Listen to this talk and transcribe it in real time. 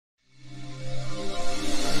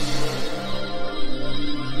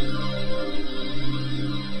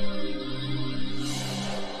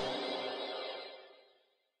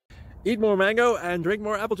Eat more mango and drink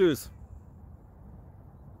more apple juice.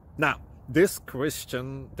 Now, this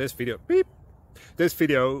video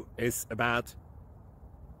is about...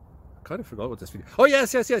 I kind of forgot what this video... Oh,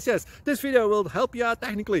 yes. This video will help you out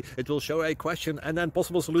technically. It will show a question and then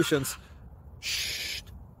possible solutions. Shh.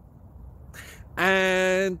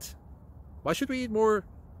 And why should we eat more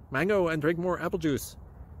mango and drink more apple juice?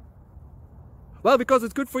 Well, because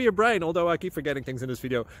it's good for your brain, although I keep forgetting things in this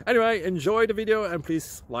video. Anyway, enjoy the video and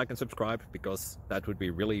please like and subscribe, because that would be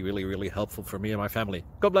really helpful for me and my family.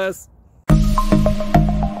 God bless!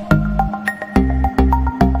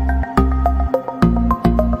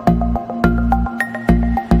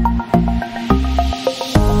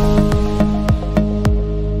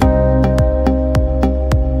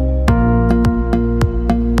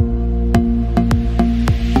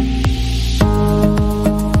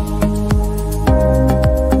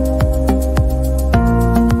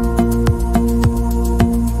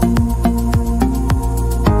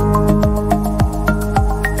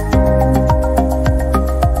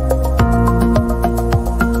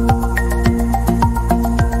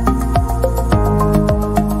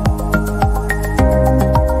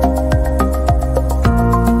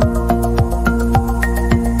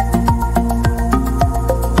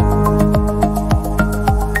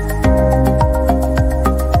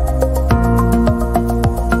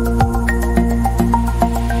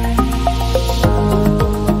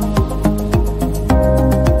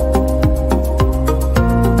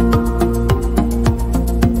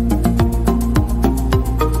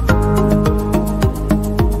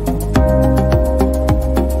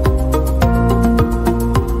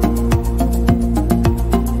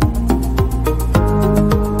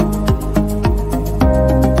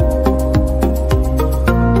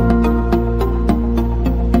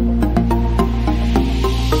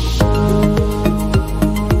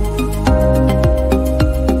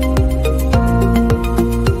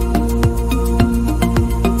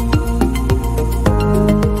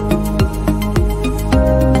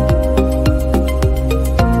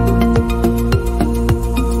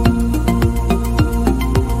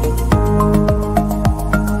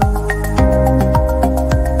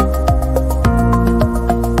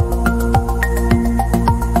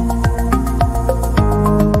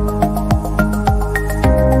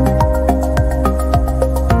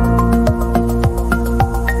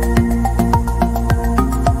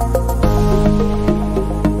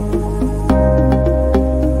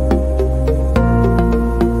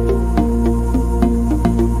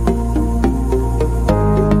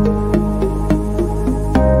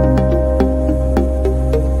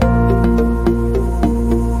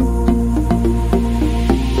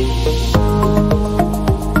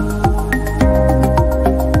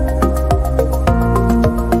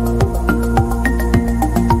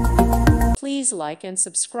 Please like and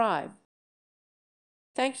subscribe.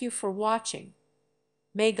 Thank you for watching.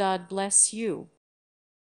 May God bless you.